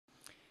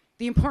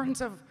The importance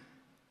of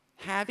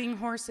having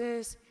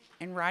horses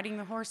and riding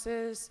the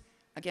horses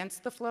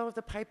against the flow of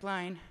the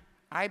pipeline,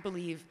 I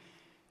believe,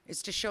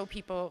 is to show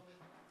people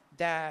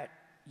that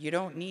you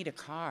don't need a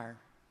car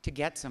to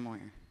get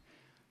somewhere.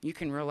 You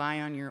can rely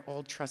on your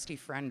old trusty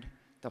friend,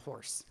 the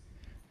horse.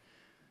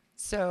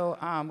 So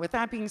with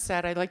that being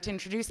said, I'd like to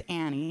introduce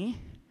Annie.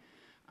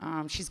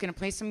 She's going to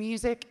play some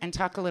music and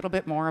talk a little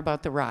bit more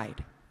about the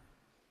ride.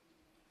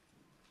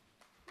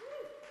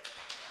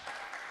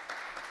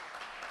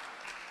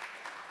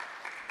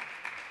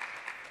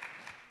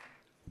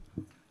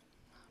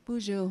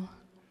 Bonjour.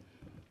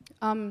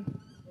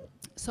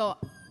 So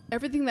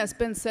everything that's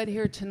been said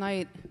here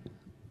tonight,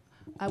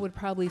 I would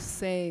probably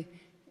say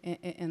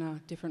in a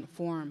different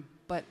form.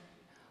 But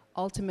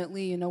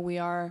ultimately, you know, we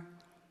are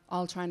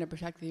all trying to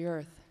protect the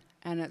earth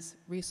and its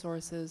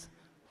resources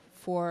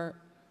for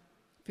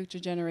future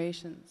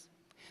generations.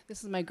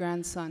 This is my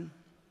grandson.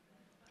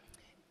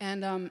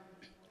 And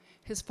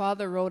his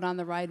father rode on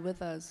the ride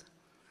with us.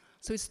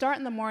 So we'd start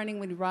in the morning,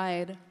 we'd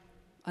ride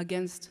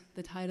against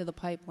the tide of the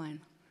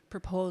pipeline,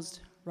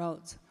 proposed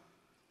routes.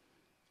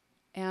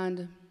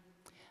 And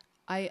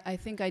I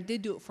think I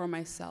did do it for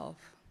myself.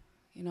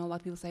 You know, a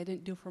lot of people say I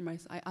didn't do it for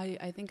myself.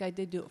 I think I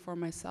did do it for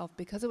myself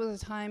because it was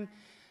a time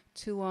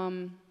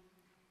to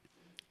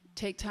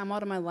take time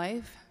out of my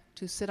life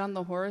to sit on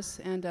the horse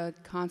and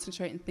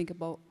concentrate and think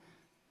about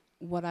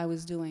what I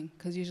was doing.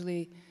 Because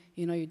usually,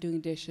 you know, you're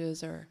doing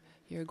dishes or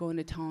you're going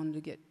to town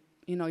to get,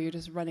 you know, you're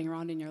just running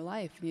around in your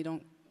life and you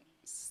don't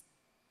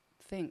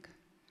think.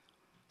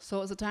 So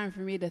it was a time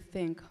for me to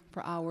think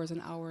for hours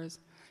and hours.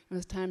 It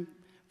was time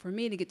for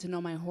me to get to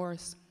know my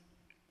horse.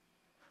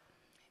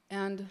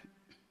 And,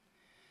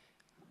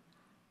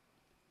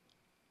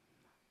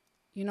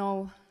 you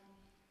know,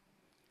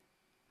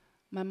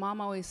 my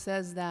mom always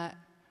says that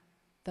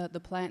the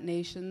plant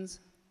nations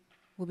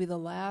will be the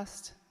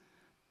last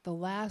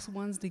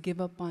ones to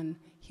give up on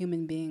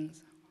human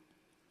beings.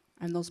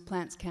 And those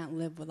plants can't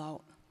live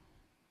without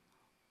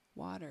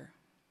water.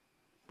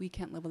 We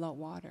can't live without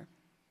water.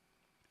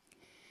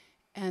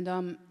 And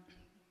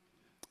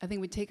I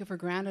think we take it for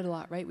granted a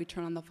lot, right? We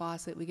turn on the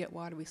faucet, we get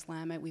water, we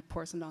slam it, we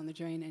pour some down the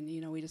drain, and,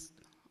 you know, we just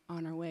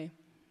on our way.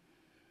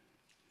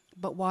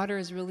 But water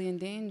is really in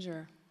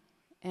danger.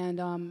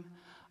 And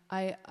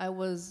I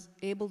was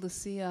able to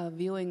see a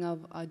viewing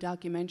of a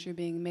documentary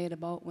being made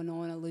about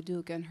Winona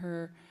LaDuke and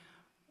her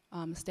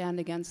stand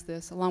against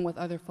this, along with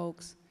other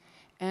folks.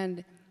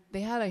 And they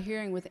had a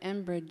hearing with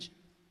Enbridge,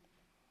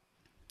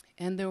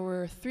 and there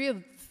were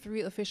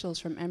three officials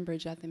from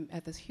Enbridge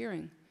at this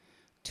hearing.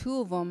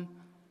 Two of them,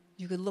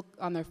 you could look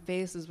on their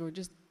faces, were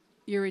just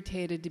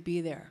irritated to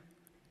be there,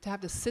 to have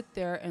to sit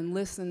there and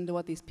listen to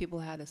what these people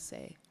had to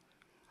say.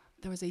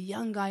 There was a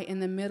young guy in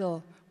the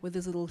middle with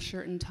his little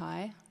shirt and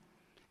tie,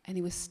 and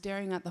he was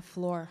staring at the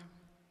floor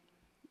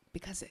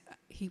because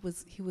he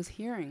was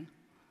hearing.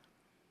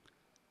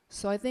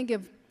 So I think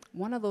if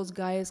one of those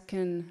guys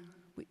can,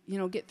 you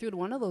know, get through to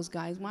one of those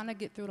guys, why not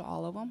get through to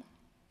all of them?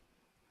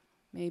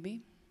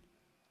 Maybe.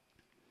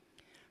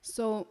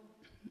 So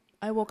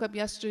I woke up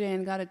yesterday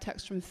and got a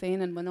text from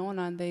Thane and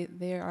Winona, and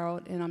they are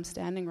out in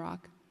Standing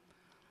Rock.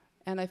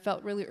 And I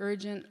felt really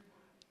urgent.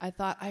 I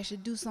thought, I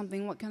should do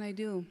something. What can I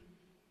do?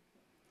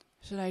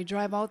 Should I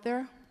drive out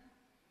there?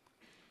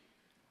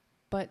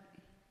 But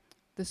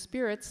the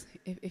spirits,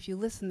 if you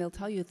listen, they'll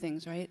tell you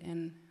things, right?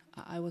 And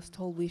I was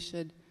told we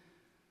should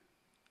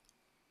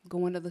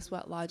go into the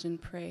sweat lodge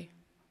and pray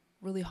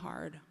really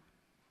hard.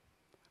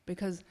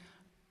 Because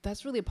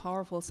that's really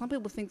powerful. Some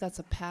people think that's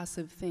a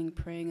passive thing.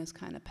 Praying is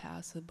kind of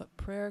passive, but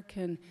prayer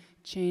can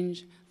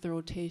change the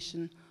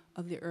rotation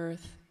of the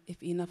earth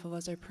if enough of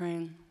us are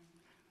praying.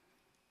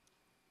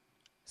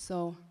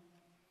 So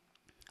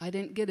I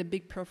didn't get a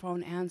big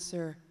profound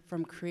answer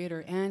from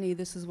Creator. Annie,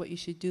 this is what you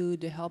should do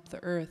to help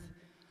the earth.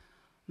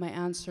 My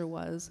answer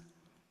was,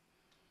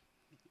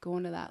 go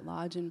into that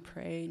lodge and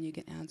pray, and you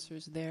get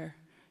answers there.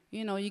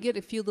 You know, you get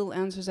a few little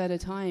answers at a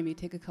time. You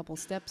take a couple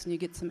steps and you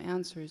get some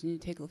answers, and you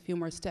take a few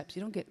more steps.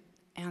 You don't get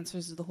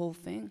answers to the whole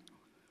thing.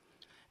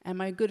 And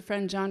my good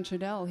friend John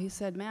Trudell, he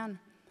said, man,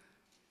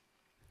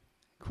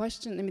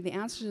 the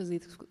answers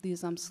to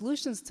these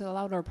solutions to a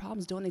lot of our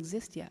problems don't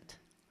exist yet.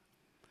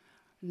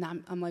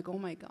 And I'm like, oh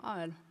my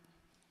God,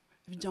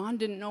 if John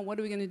didn't know, what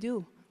are we going to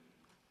do?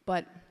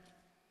 But,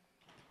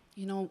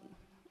 you know,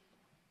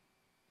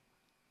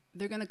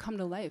 they're going to come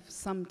to life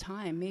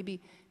sometime.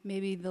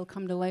 Maybe they'll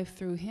come to life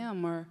through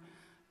him or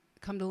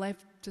come to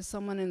life to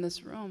someone in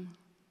this room.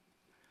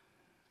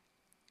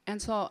 And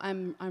so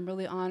I'm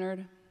really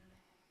honored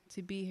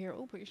to be here.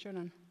 Oh, put your shirt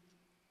on.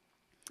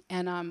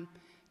 And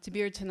to be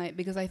here tonight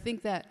because I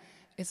think that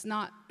it's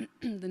not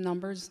the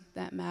numbers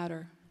that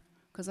matter.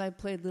 Because I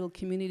played little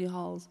community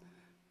halls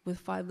with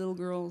 5 little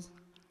girls,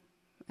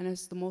 and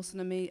it's the most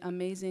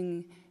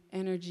amazing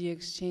energy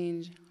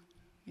exchange,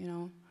 you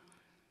know.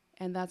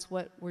 And that's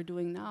what we're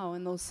doing now.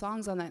 And those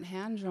songs on that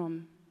hand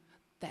drum,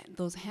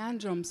 those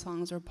hand drum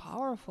songs are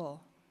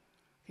powerful.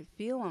 You can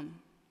feel them.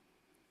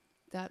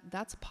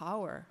 That's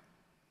power.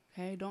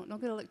 Okay, don't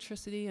get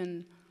electricity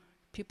and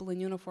people in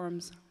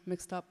uniforms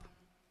mixed up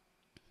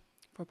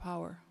for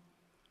power,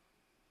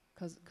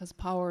 because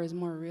power is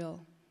more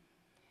real.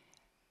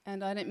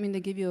 And I didn't mean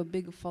to give you a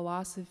big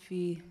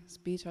philosophy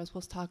speech. I was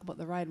supposed to talk about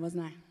the ride,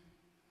 wasn't I?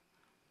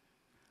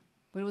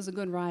 But it was a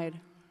good ride.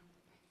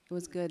 It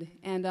was good.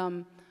 And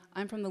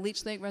I'm from the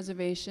Leech Lake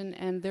Reservation,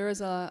 and there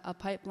is a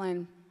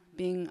pipeline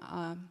being,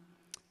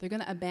 they're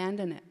going to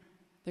abandon it.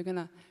 They're going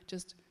to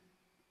just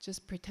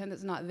pretend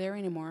it's not there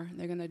anymore.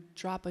 They're going to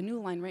drop a new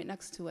line right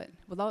next to it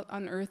without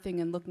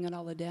unearthing and looking at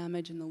all the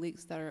damage and the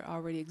leaks that are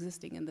already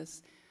existing in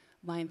this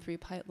Line 3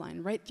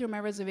 pipeline. Right through my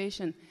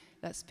reservation,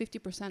 that's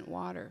 50%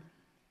 water.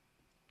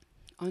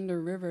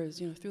 Under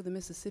rivers, through the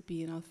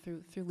Mississippi,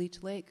 through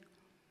Leech Lake.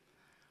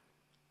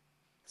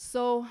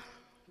 So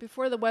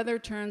before the weather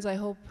turns, I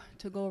hope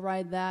to go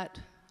ride that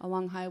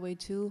along Highway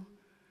 2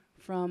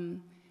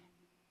 from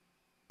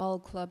Ball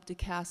Club to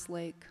Cass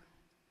Lake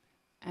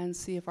and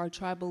see if our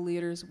tribal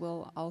leaders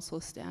will also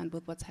stand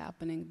with what's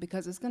happening,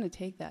 because it's going to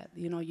take that,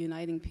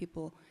 uniting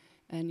people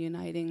and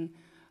uniting,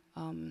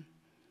 the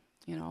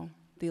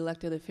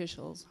elected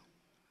officials.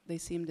 They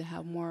seem to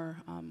have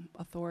more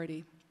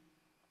authority.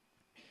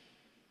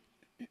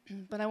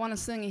 But I want to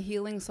sing a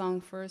healing song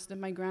first,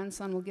 and my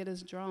grandson will get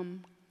his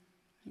drum.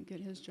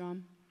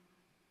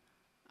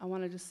 I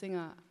want to just sing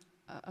a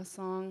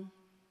song.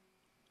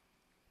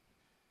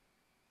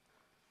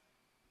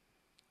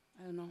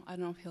 I don't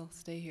know if he'll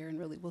stay here, and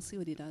we'll see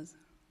what he does.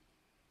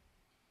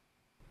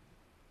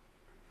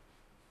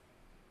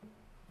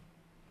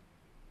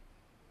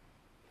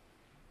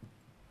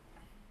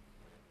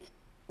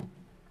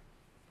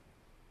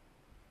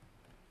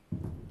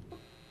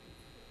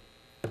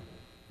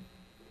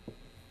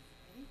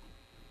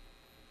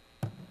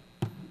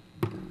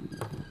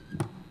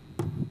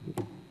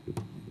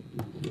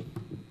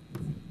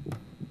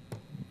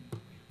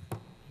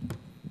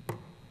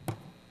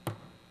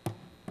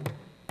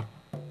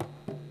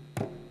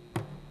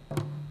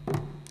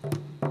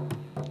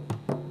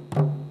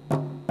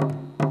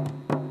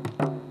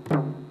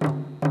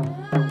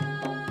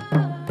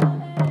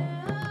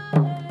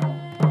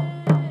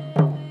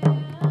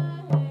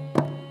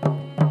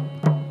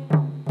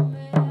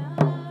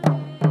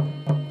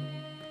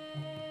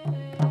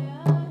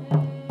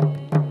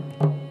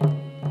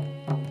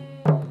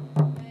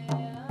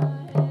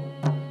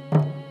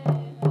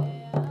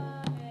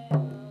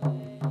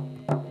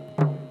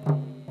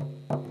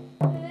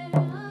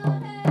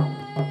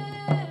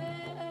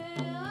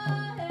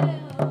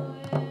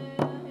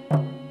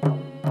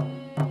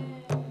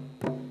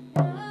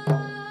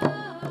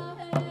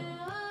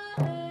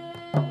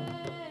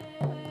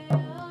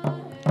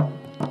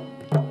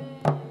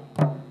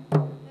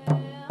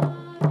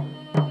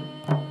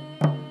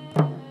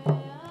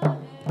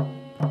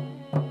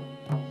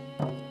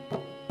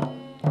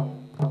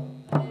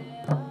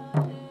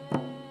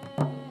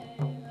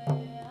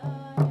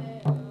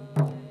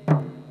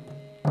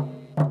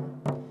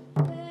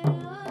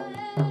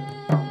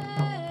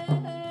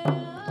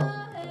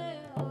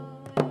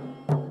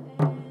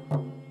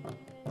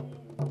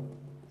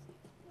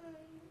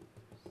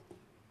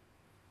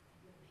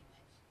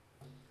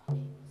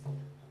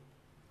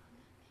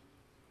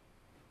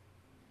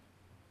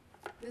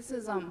 This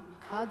is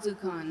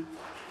Adzukan.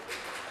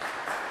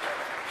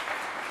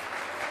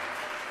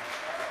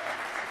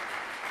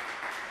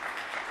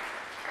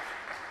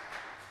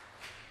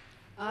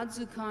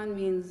 Adzukan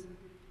means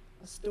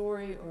a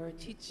story or a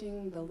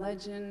teaching, the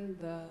legend,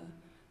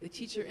 the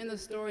teacher in the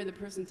story, the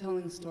person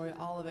telling the story,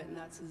 all of it, and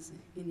that's his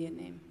Indian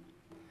name.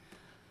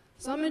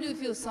 So I'm going to do a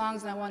few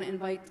songs, and I want to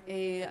invite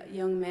a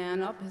young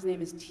man up. His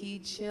name is T.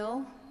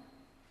 Chill.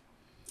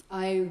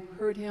 I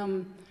heard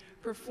him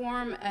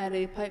perform at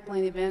a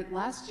pipeline event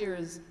last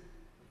year's.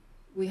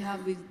 We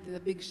have the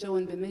big show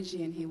in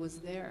Bemidji, and he was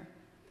there.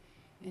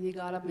 And he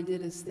got up and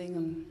did his thing,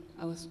 and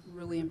I was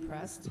really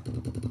impressed.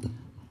 Can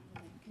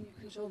you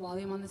control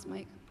volume on this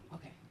mic?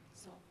 Okay,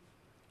 so.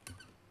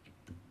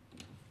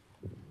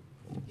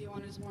 Do you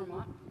want to just warm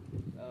up?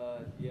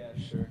 Yeah,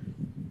 sure.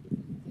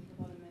 Take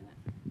about a minute.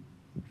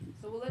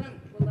 So we'll let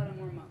him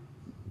warm up.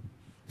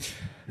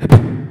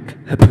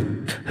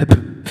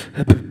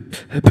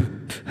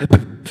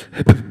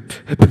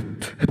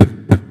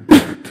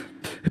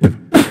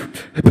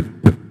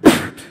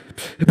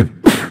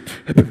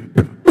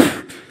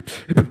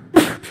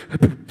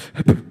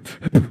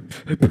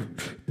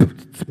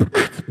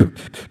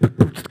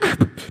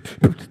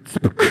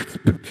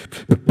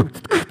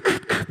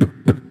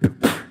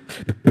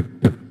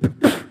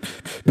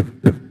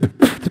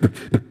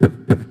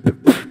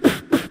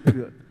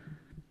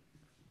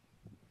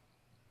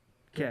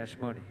 Cash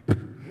money.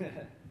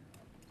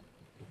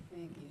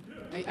 Thank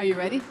you. Are you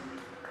ready?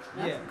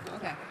 Yeah.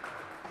 Okay.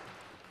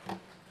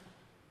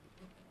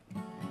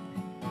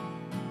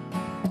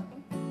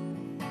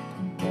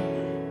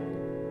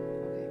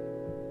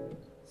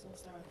 So we'll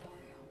start with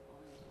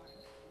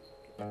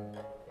falling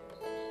apart.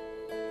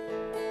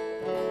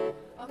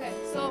 Okay,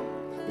 so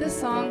this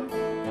song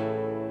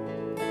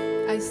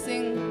I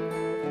sing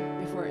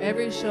before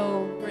every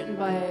show, written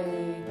by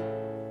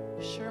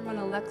Sherman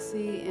Alexis.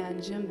 Roxy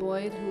and Jim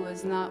Boyd, who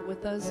is not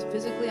with us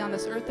physically on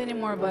this earth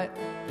anymore, but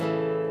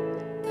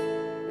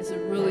it's a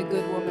really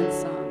good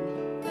woman's song.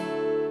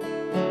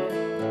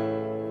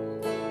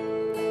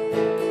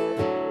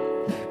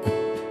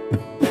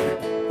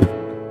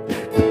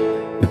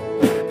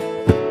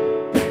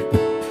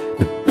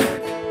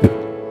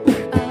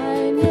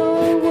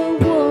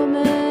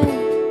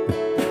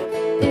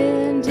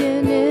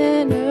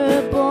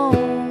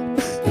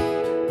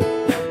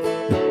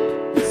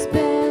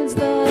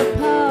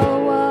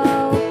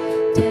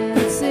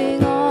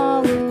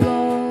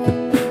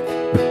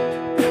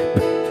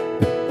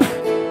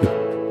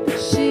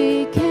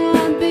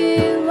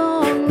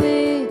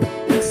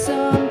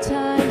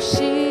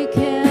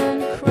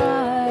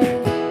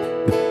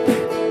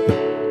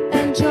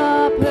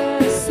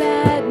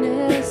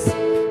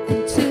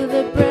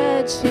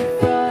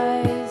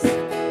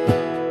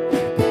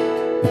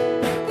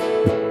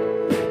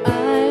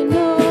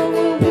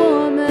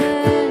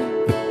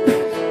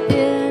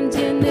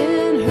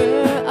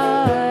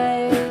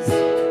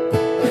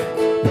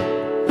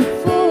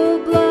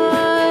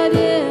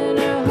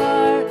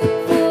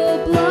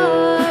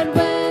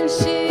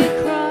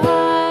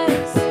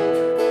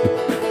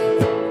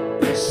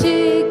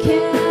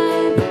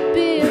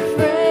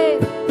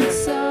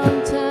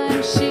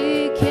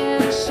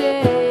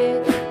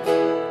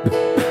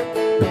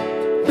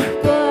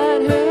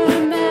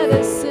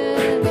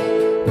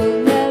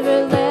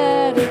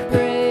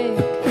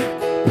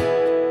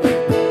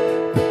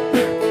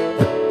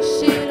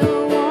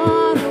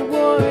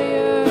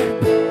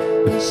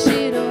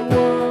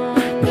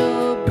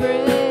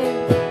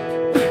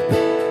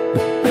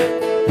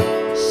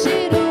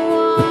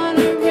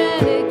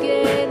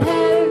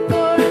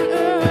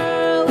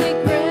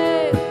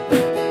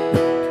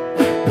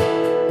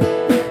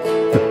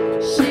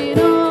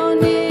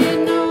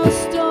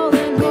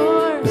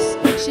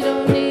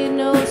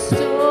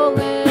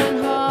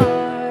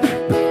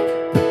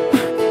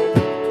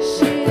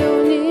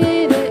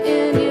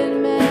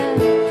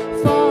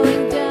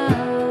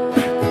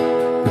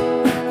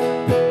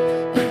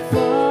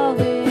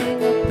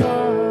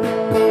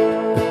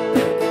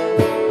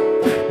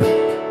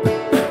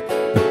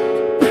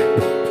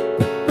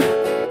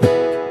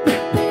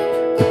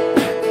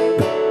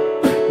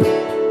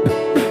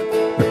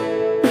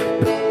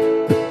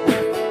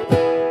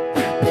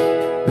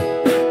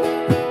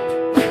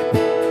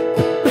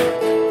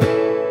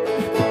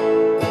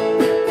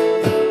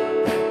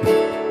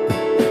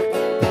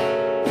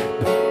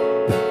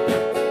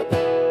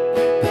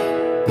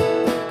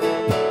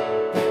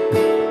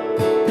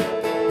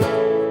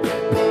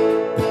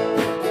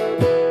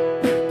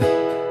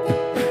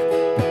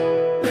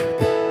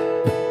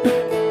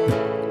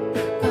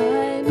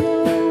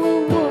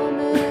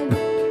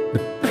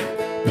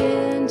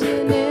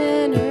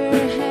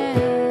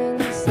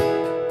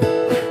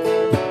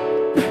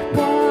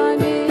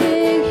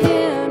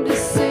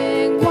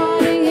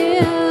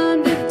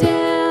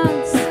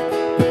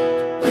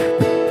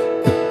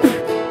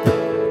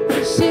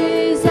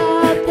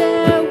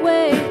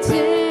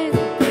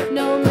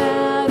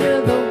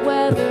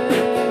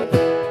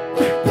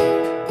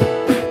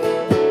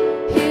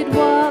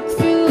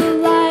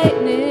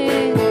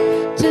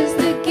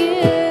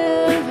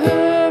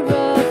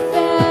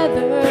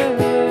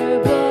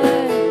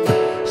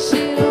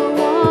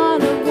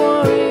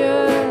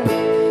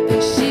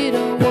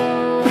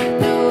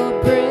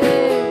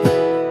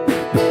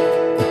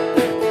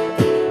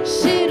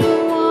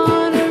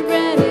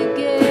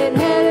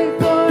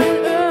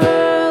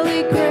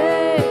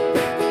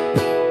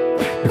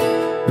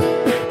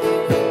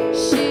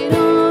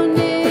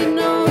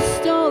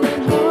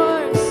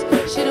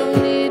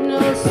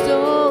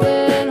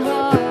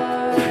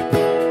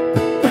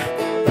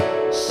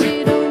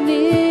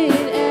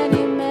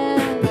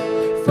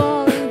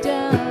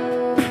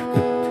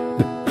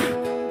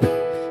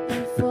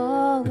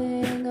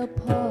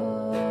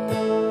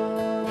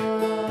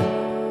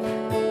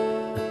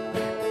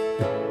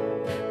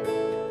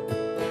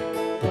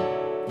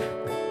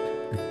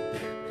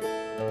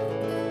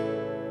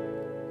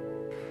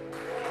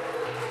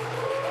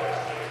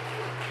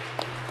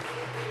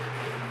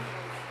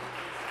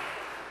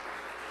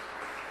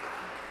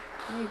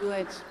 Very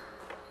good.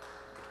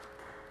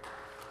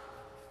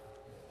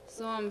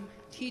 So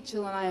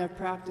Teachel and I have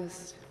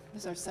practiced.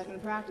 This is our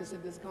second practice,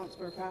 if this counts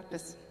for a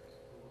practice.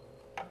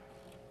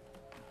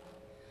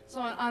 So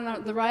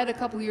on the ride a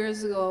couple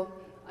years ago,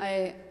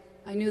 I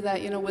knew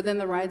that, within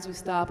the rides we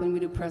stop and we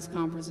do press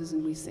conferences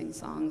and we sing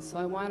songs. So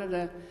I wanted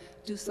to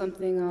do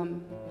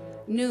something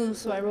new,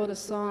 so I wrote a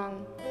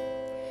song.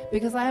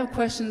 Because I have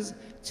questions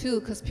too,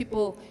 because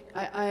people,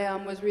 I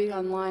was reading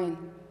online,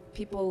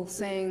 people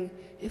saying,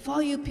 if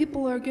all you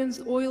people are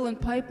against oil and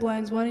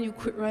pipelines, why don't you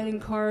quit riding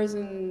cars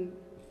and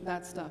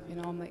that stuff,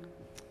 I'm like,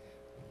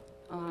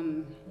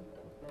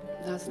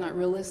 that's not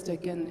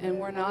realistic, and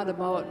we're not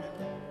about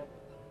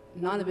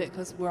none of it,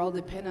 because we're all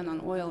dependent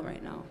on oil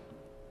right now.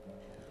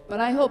 But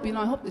I hope,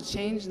 I hope to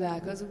change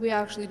that, because we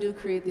actually do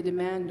create the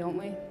demand, don't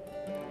we?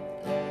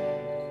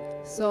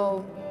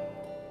 So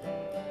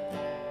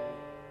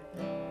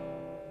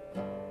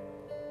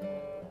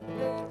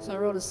So I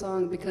wrote a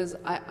song because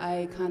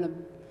I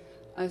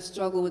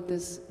struggle with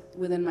this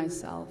within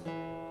myself.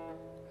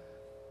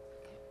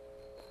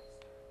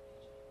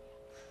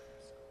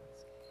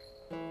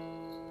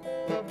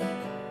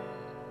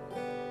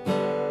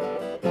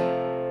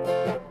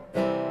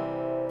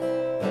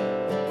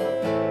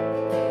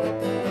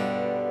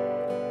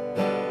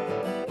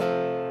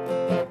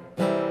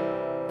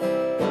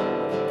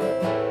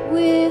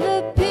 We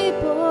the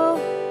people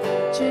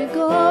drink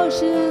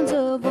oceans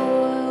of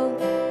oil.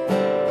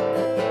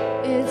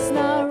 It's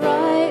not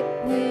right,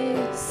 we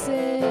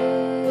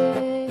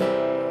say,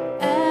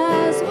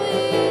 as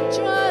we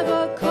drive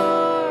our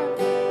car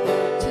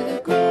to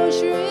the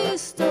grocery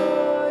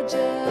store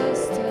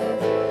just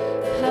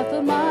half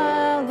a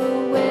mile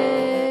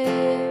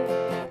away.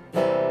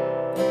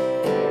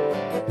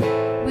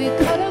 We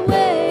cut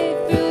away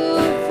through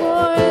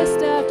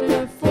forest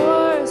after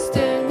forest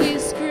and we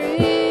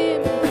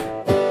scream,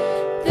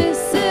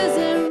 this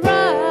isn't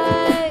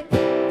right,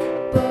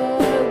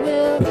 but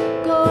we'll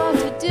go out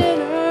to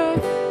dinner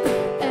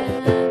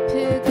and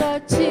pick our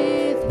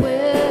teeth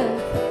with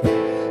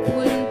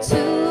wooden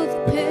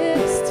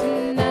toothpicks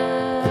tonight.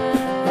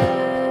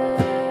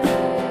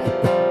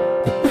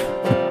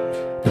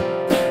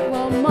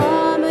 Well,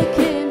 Mama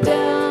came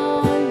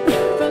down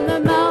from the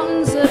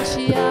mountains of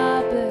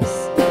Chiapas.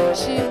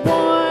 She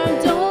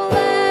warned, don't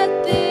let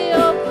the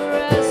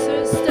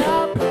oppressor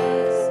stop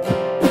us.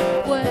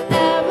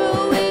 Whatever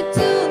we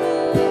do,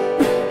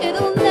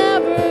 it'll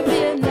never be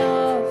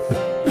enough.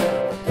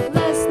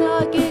 Let's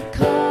not get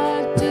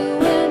caught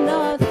doing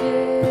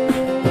nothing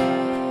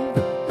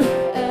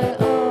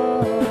at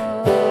all.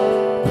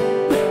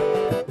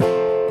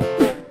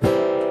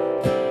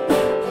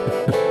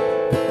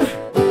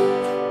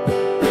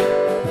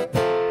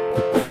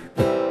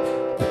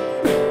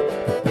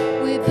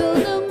 We build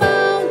new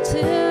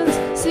mountains,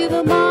 see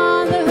them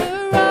on the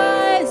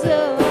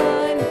horizon,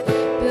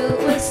 built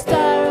with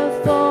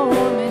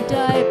styrofoam and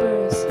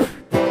diapers.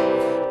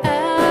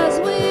 As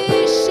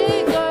we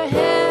shake our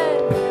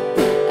head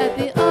at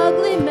the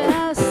ugly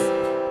mess,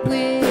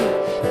 we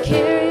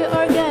carry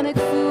organic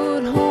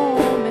food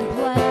home in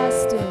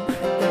plastic.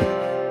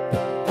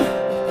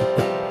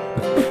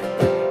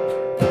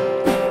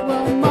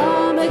 Well,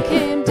 Mama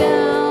came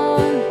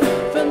down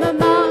from the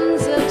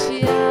mountains of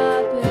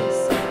Chiapas.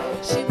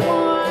 She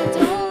warned,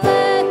 don't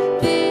let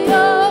the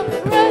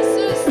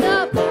oppressor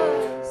stop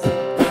us.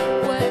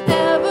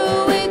 Whatever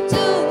we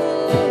do,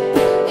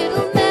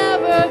 it'll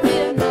never be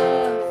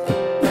enough.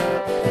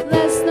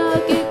 Let's not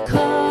get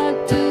caught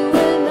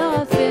doing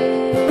nothing.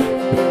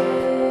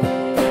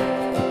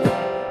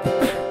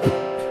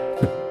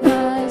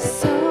 My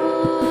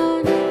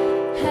son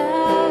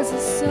has a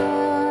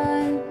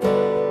son.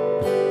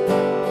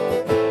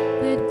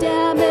 The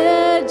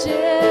damage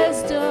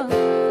is done.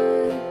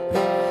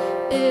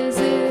 Is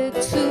it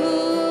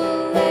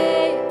too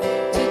late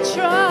to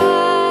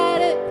try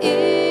to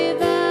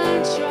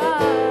even try?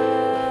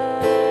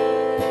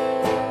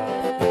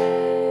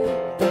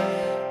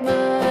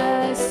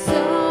 My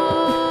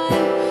son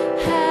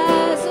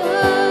has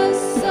a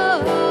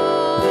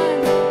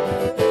son.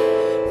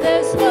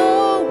 There's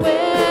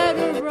nowhere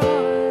to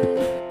run.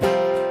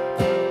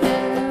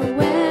 And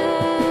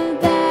when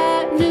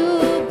that new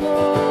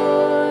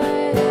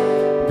boy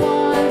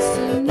wants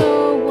to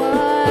know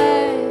why,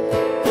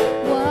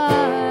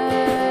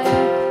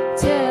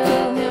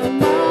 tell him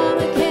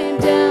Mama came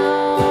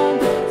down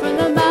from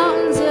the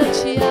mountains of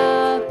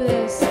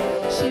Chiapas.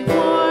 She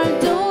warned,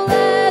 don't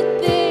let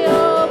the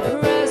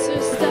oppressor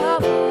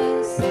stop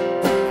us.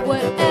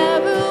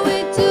 Whatever we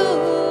do,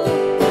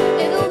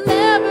 it'll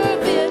never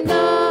be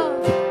enough.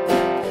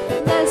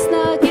 Let's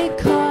not get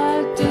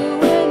caught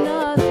doing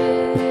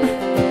nothing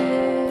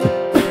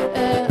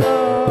at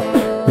all.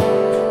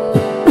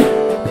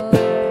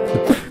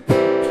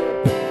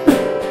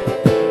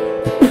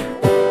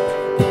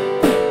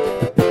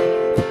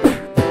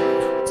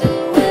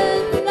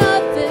 Doing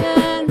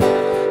nothing,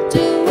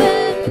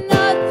 doing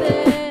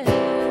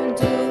nothing,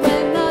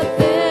 doing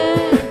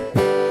nothing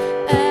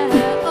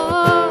at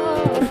all.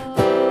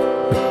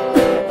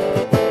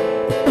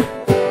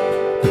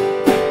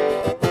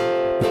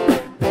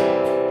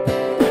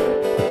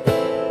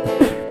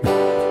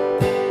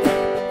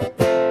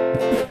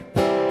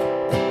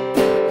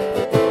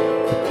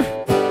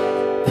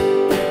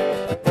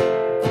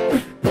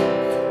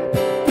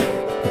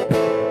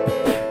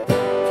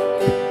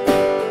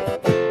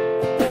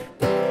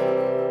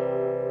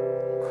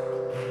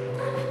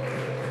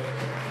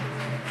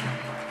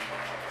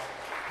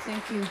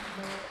 Thank you.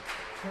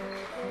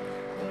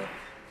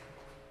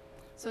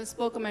 So I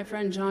spoke with my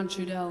friend John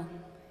Trudell,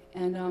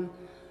 and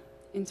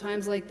in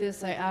times like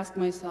this, I ask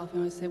myself,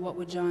 and I say, what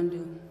would John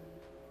do?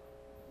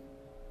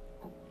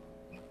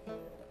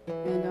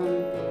 And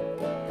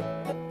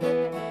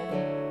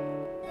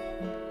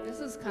this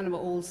is kind of an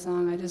old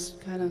song. I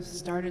just kind of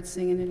started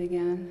singing it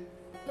again.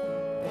 In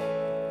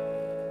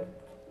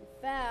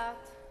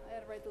fact, I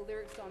had to write the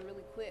lyrics down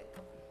really quick.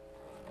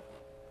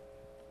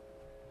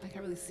 I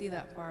can't really see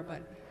that far,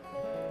 but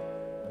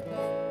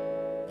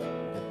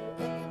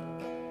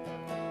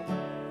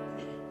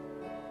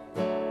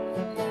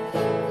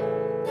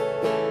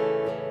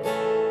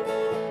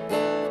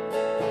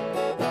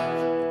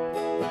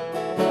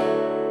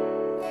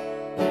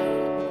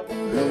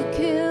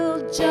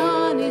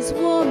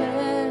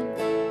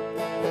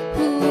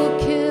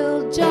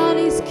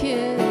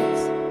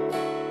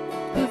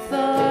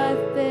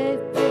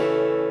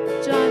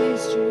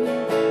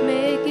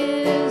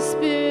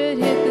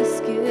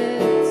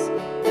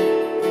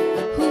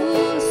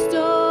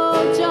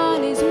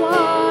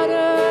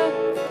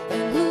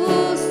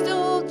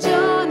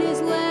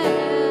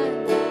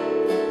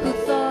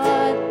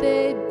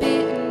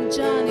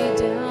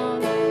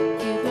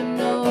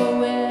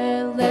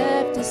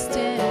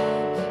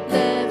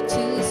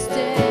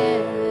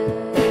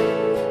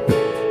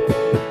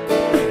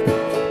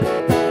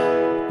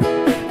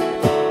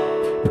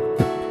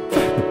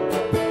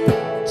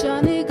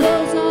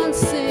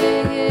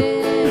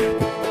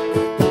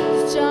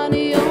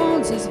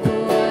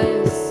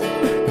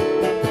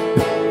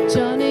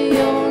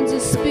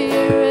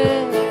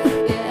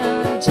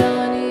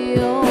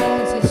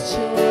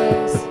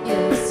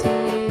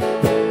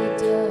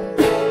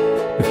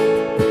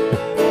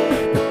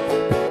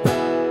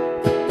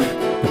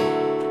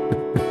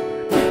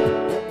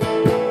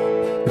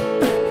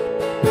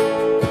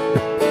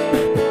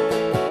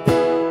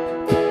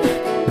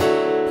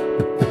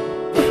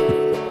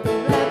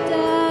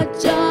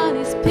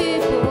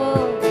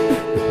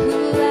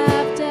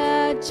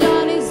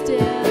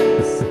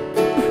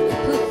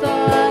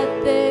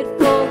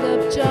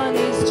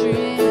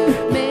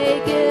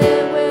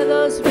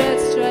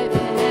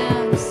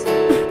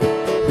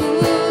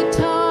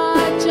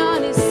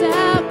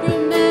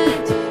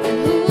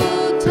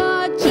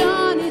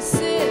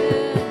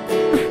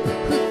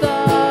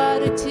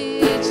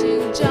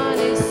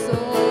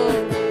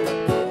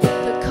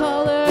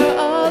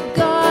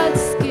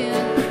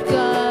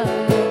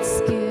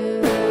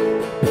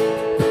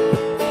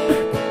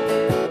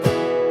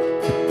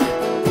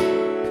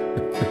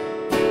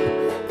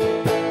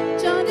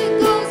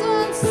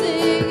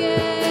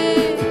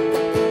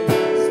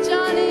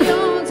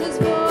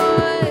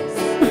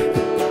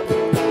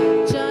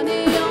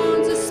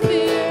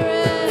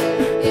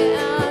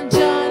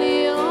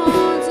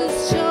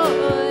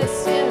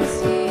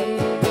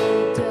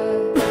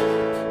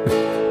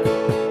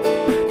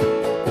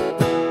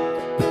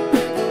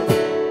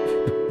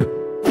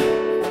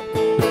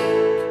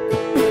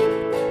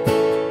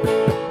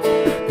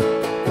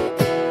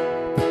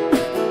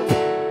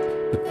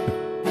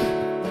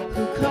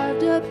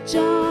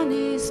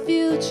Johnny's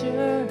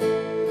future?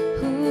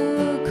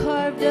 Who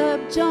carved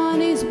up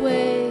Johnny's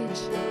wage?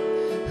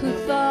 Who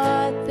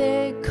thought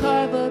they'd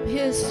carve up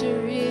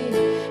history,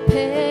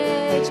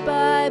 page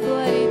by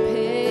bloody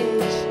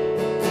page?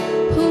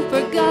 Who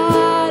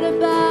forgot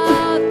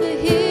about the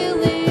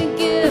healing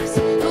gifts?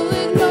 Who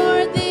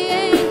ignored the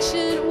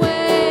ancient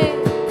way?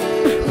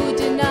 Who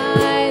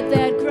denied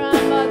that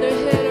grandmother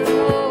hid her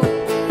hope?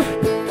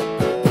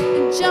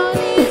 And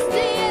Johnny's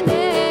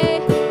DNA,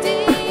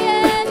 DNA,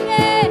 yeah,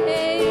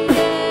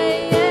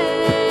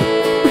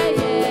 yeah,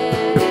 yeah.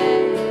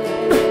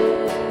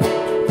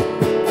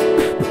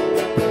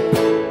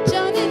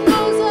 Johnny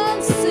goes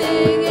on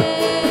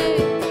singing,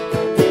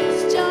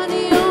 'cause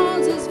Johnny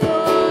owns his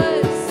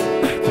voice.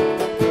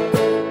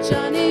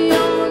 Johnny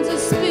owns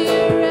his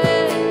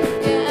spirit,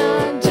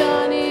 yeah, and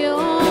Johnny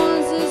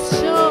owns his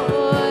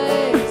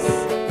choice.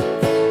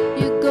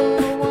 You go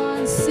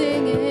on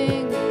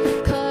singing,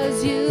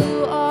 'cause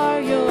you are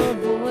your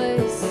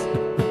voice,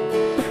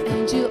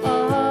 and you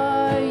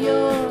are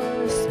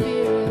your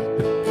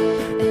spirit,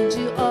 and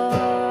you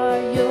are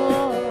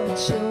your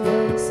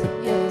choice.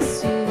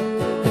 Yes, you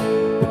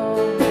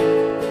are.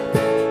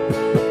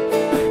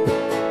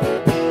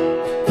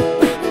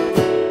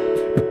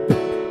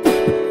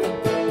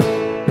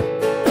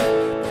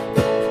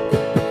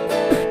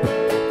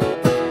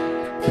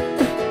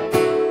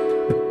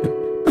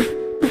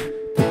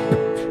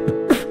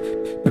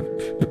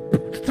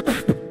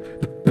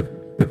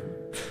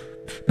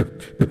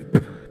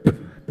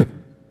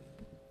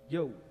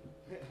 Yo.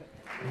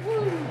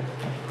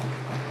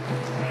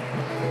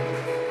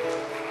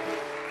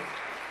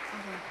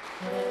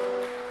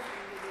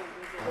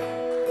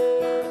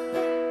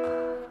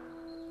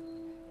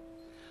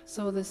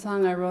 So this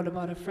song I wrote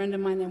about a friend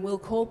of mine named Will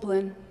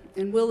Copeland,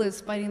 and Will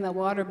is fighting the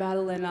water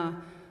battle in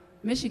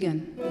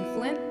Michigan, in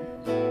Flint.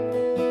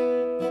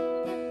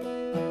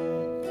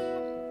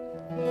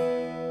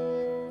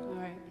 All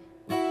right.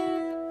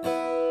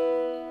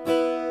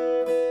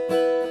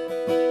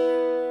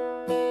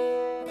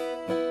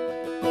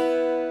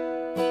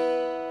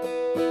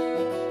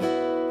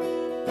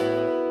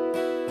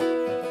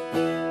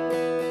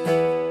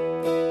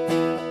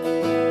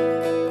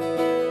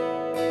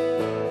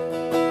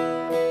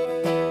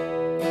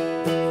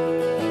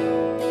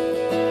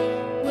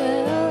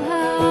 Well,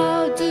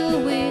 how do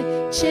we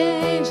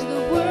change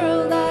the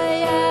world? I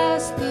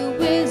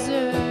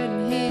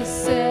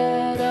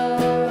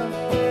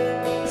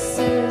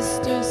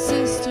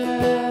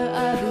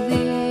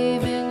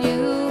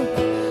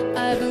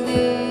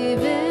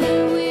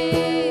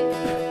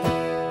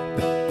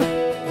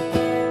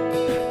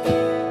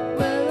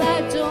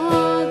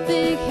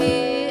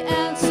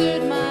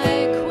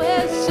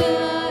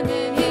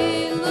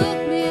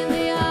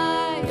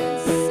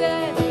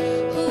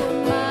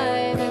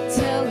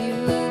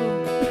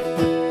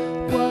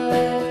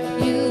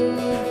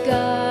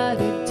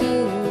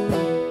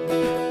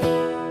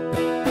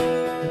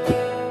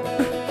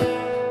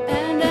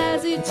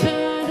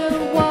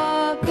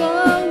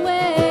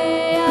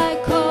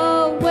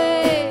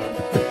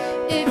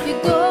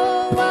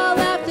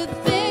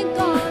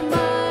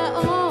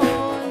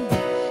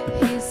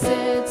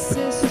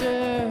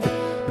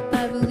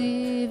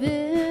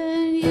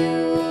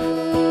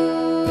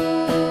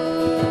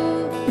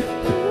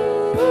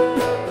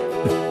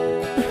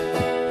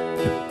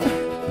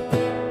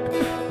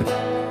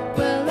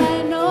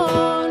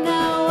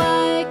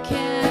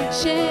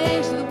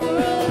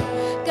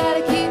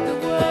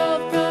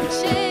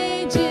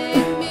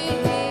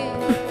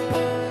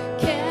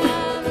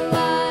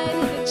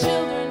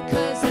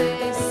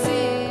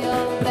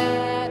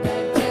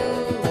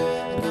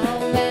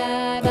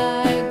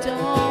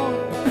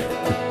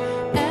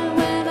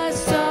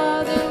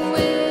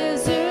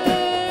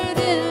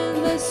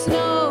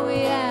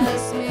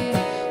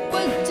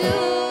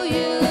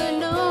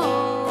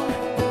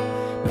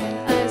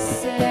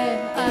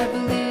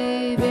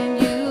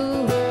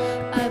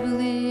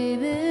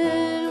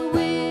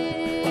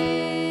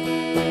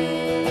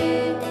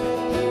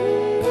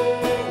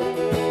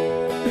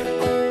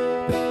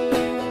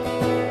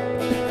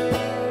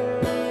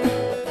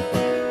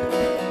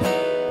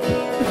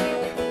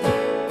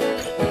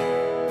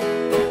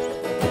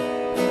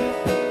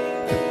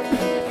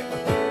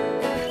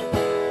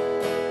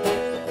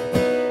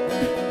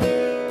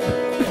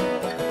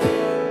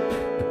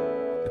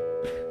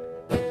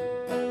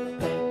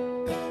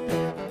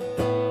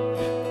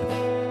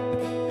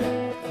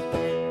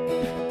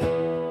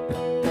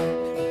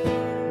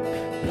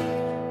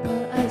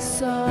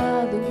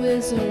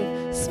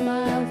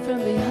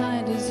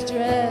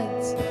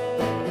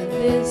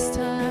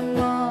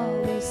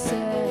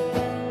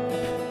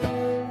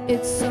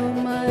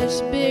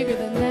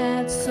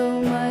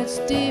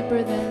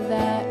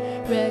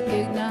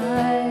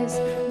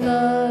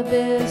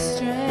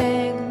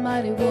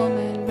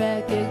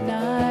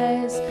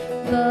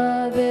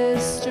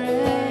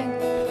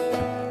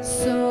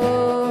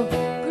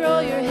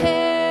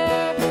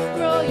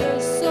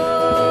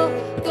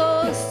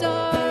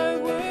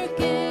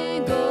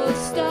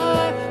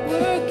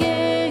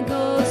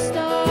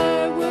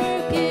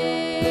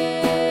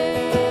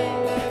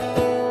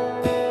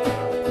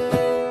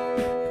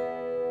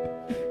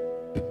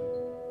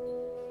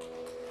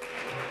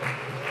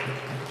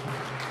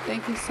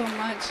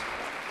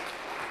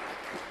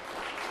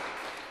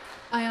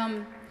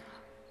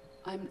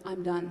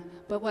I'm done.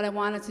 But what I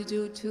wanted to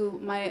do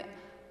too,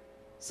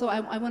 so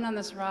I went on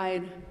this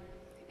ride,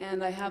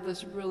 and I have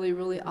this really,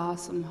 really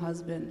awesome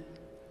husband.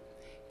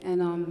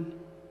 And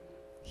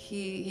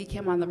he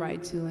came on the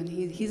ride too, and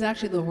he's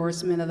actually the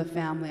horseman of the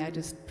family. I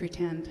just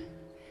pretend.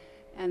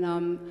 And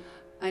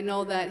I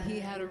know that he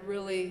had a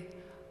really,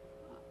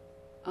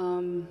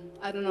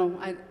 I don't know,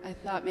 I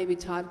thought maybe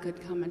Todd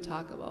could come and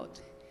talk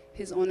about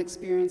his own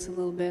experience a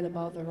little bit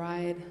about the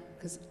ride,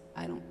 because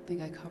I don't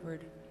think I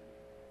covered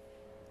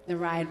the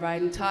ride.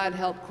 And Todd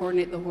helped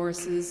coordinate the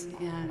horses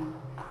and,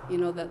 you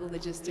know, that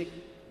logistic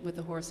with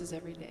the horses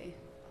every day.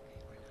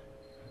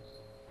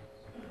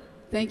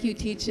 Thank you,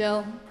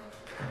 Teachel.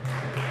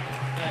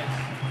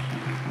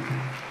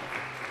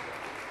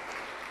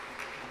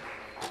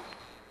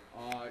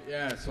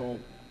 Yeah, so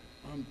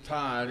I'm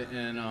Todd,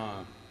 and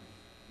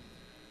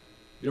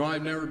you know,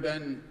 I've never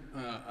been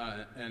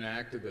an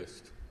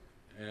activist,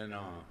 and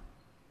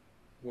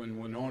when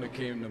Winona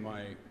came to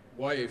my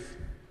wife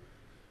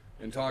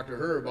and talked to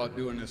her about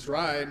doing this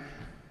ride,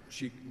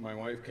 my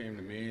wife came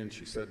to me and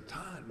she said,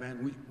 "Todd,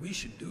 man, we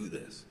should do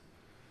this."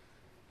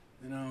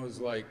 And I was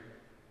like,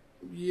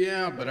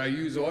 "Yeah, but I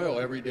use oil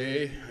every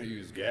day. I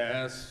use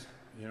gas.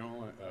 You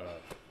know,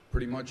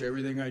 pretty much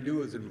everything I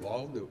do is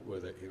involved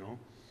with it. You know,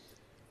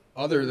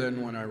 other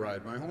than when I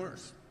ride my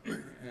horse."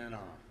 And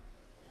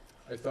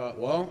I thought,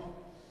 well,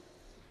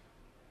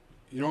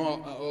 you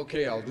know,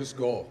 okay, I'll just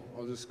go.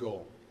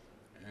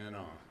 And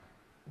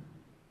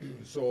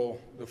so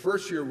the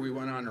first year we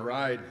went on a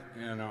ride,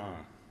 and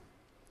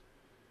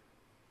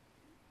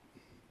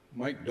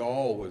Mike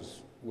Dahl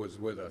was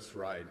with us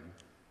riding,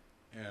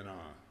 and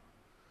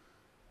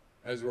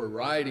as we're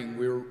riding,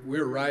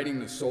 we're riding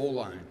the Soul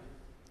Line,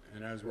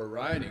 and as we're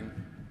riding,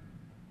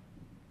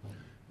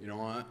 you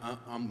know,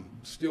 I'm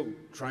still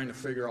trying to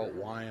figure out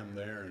why I'm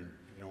there, and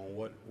you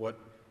know,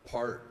 what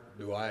part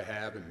do I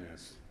have in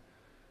this?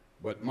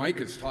 But Mike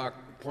is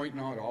pointing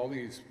out all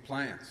these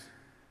plants.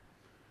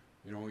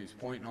 You know, he's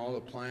pointing all the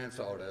plants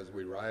out as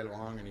we ride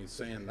along, and he's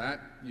saying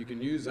that you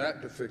can use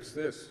that to fix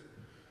this,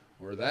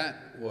 or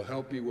that will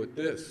help you with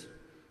this.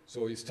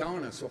 So he's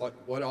telling us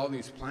what all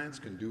these plants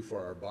can do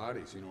for our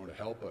bodies, you know, to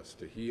help us,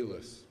 to heal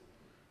us.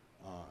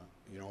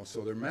 You know,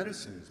 so they're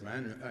medicines,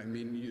 man. I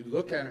mean, you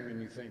look at them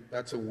and you think,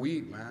 that's a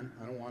weed, man.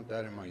 I don't want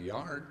that in my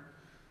yard.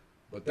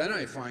 But then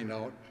I find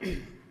out,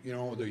 you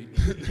know,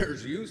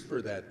 there's use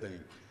for that thing,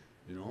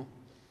 you know.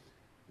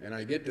 And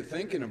I get to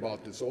thinking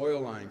about this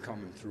oil line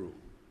coming through.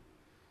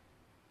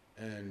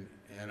 And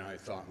I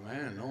thought,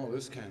 man, no,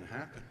 this can't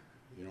happen.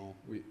 You know,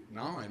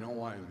 now I know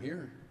why I'm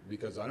here,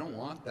 because I don't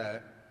want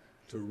that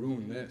to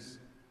ruin this,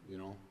 you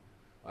know.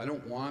 I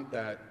don't want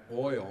that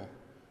oil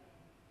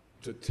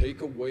to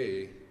take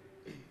away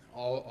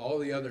all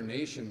the other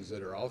nations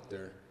that are out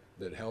there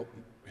that help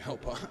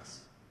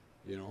us,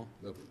 you know,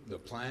 the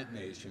plant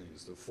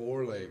nations, the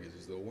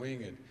four-leggeds, the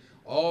winged,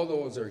 all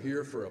those are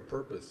here for a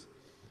purpose.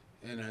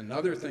 And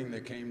another thing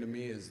that came to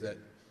me is that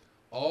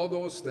all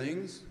those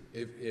things,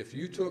 if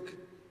you took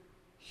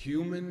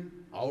human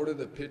out of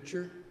the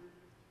picture,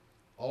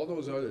 all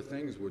those other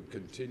things would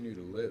continue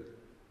to live.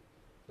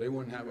 They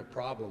wouldn't have a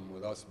problem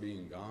with us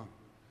being gone,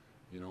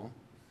 you know.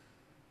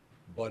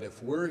 But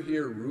if we're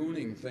here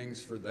ruining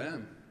things for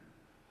them,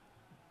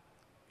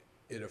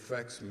 it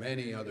affects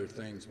many other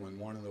things. When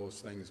one of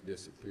those things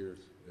disappears,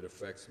 it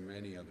affects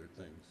many other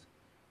things.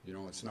 You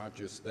know, it's not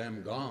just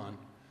them gone,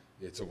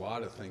 it's a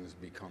lot of things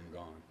become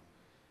gone.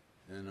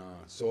 And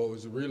so it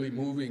was a really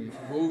moving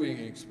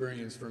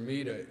experience for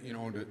me to, you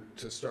know,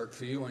 to start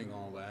feeling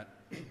all that.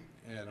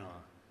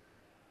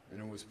 And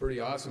it was pretty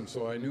awesome.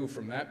 So I knew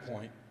from that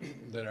point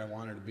that I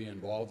wanted to be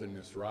involved in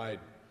this ride.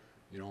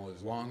 You know,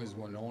 as long as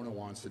Winona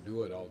wants to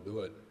do it, I'll do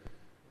it.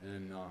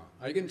 And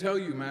I can tell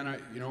you, man,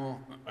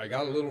 I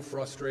got a little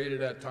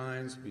frustrated at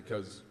times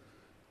because,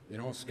 you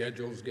know,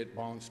 schedules get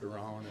bounced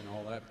around and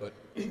all that. But,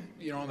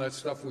 you know, that's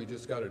stuff we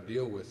just got to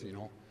deal with, you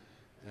know.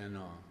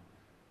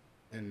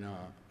 And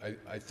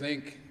I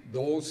think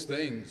those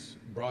things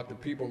brought the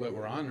people that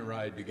were on the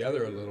ride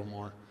together a little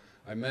more.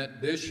 I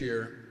met this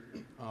year,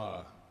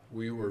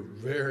 we were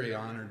very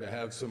honored to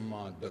have some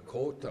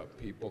Dakota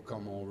people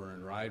come over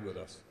and ride with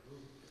us.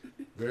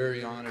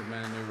 Very honored,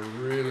 man. They were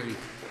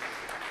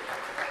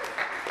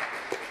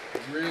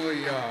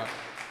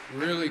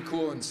really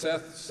cool. And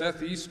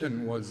Seth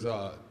Easton was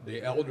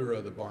the elder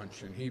of the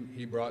bunch, and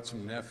he brought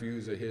some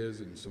nephews of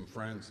his and some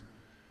friends.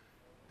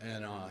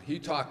 And he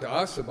talked to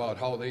us about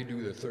how they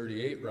do the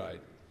 38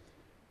 ride,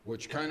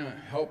 which kind of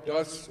helped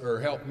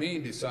me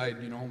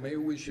decide, you know, maybe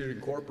we should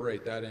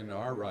incorporate that into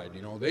our ride.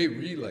 You know, they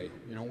relay.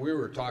 You know, we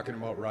were talking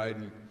about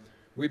riding.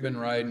 We've been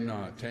riding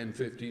 10,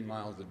 15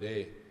 miles a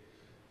day.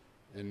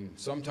 And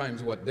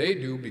sometimes what they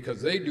do,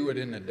 because they do it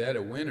in the dead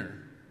of winter,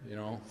 you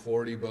know,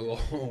 40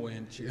 below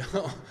inch, you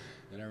know,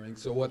 and everything.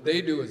 So what they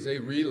do is they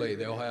relay.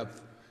 They'll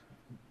have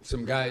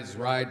some guys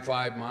ride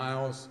 5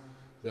 miles.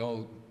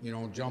 They'll, you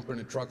know, jump in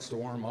the trucks to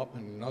warm up,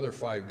 and another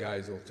 5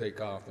 guys will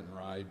take off and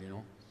ride, you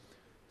know.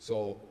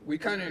 So we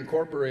kind of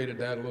incorporated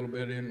that a little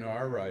bit into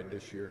our ride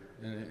this year,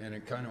 and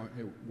it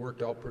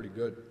worked out pretty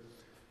good.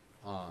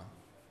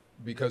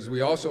 because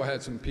we also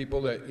had some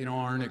people that, you know,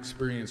 aren't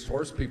experienced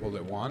horse people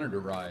that wanted to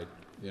ride,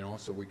 you know,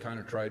 so we kind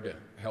of tried to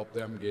help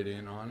them get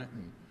in on it,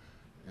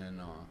 and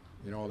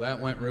you know, that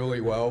went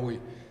really well.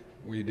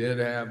 We did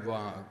have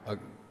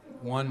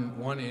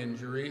one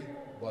injury,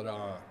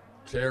 but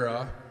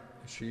Tara,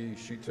 she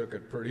took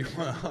it pretty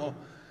well.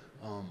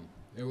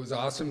 It was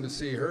awesome to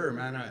see her,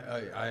 man.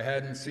 I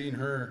hadn't seen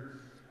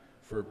her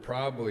for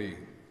probably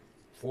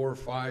 4 or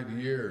 5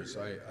 years.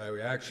 I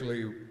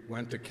actually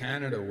went to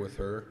Canada with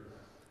her,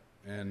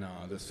 and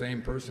the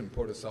same person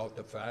put us out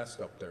to fast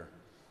up there.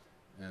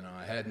 And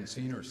I hadn't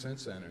seen her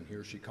since then, and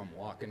here she come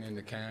walking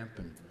into camp,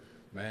 and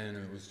man,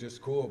 it was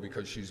just cool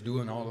because she's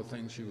doing all the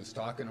things she was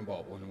talking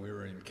about when we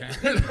were in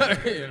Canada,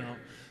 you know.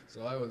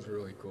 So that was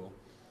really cool.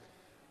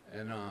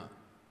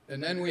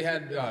 And then we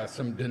had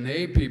some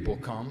Dene people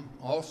come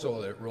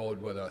also that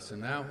rode with us,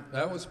 and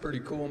that was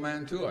pretty cool,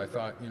 man, too. I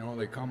thought, you know,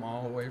 they come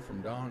all the way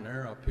from down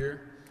there up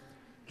here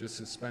just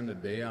to spend a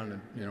day on,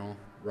 you know,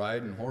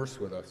 riding horse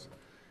with us.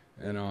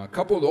 And a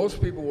couple of those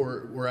people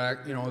were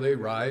you know, they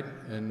ride,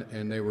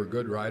 and they were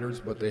good riders,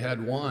 but they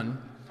had one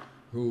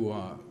who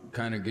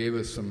kind of gave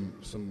us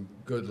some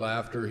good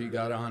laughter. He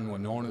got on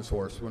Winona's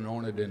horse.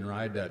 Winona didn't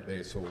ride that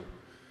day, so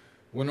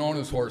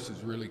Winona's horse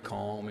is really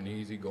calm and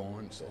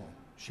easygoing, so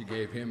she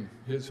gave him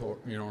his,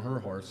 you know, her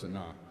horse, and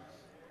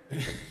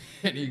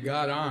and he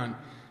got on,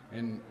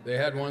 and they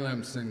had one of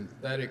them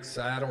synthetic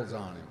saddles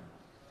on him,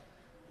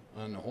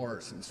 on the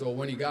horse. And so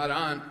when he got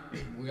on,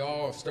 we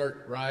all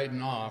start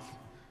riding off,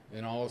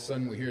 and all of a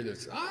sudden we hear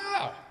this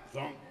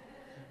thump,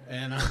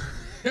 and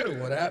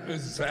what happened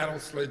is the saddle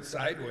slid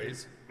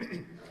sideways,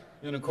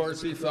 and of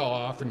course he fell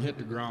off and hit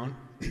the ground.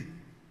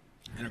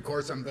 And of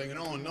course I'm thinking,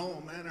 oh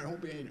no, man, I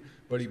hope he ain't.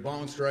 But he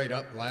bounced right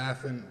up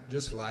laughing,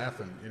 just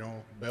laughing, you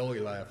know, belly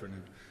laughing.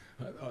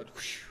 And I thought,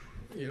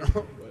 whew, you know,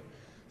 but,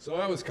 so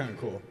that was kind of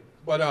cool.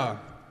 But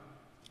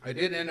I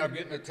did end up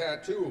getting a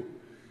tattoo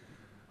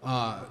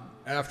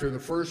after the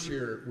first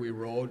year we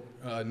rode.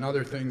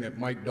 Another thing that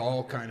Mike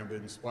Dahl kind of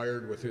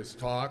inspired with his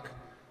talk.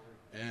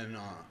 And,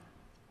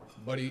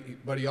 but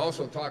he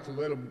also talked a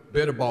little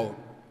bit about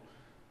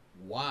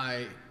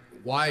why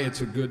it's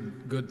a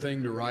good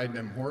thing to ride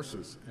them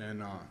horses.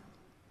 And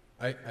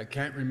I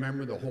can't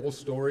remember the whole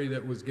story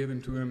that was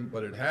given to him,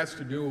 but it has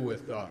to do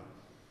with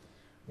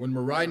when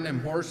we're riding them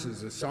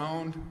horses, the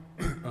sound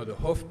of the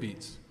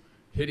hoofbeats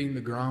hitting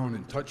the ground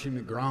and touching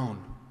the ground,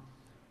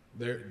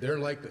 they're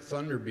like the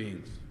thunder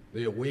beams.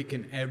 They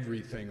awaken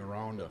everything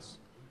around us,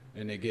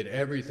 and they get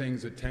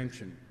everything's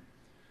attention.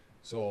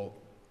 So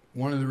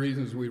one of the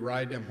reasons we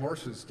ride them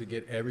horses to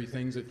get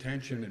everything's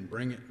attention and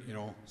bring it, you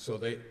know, so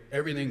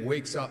everything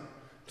wakes up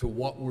to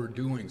what we're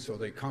doing, so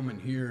they come in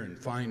here and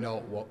find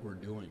out what we're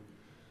doing.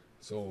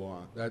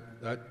 So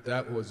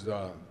that was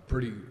a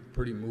pretty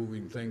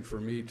moving thing for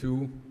me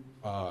too.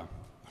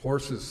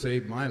 Horses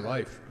saved my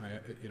life.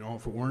 You know,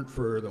 if it weren't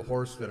for the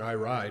horse that I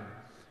ride,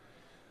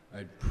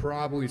 I'd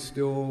probably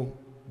still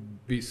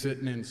be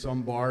sitting in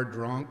some bar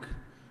drunk,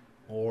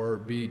 or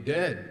be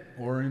dead,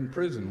 or in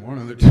prison, one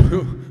of the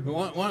two,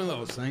 one of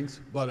those things.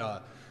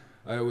 But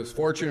I was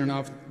fortunate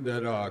enough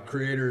that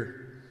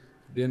Creator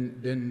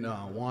didn't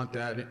want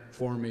that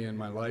for me in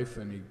my life,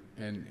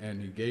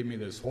 and he gave me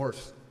this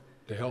horse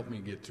to help me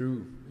get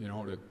through, you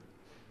know,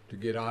 to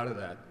get out of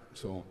that.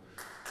 So,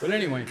 but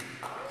anyway,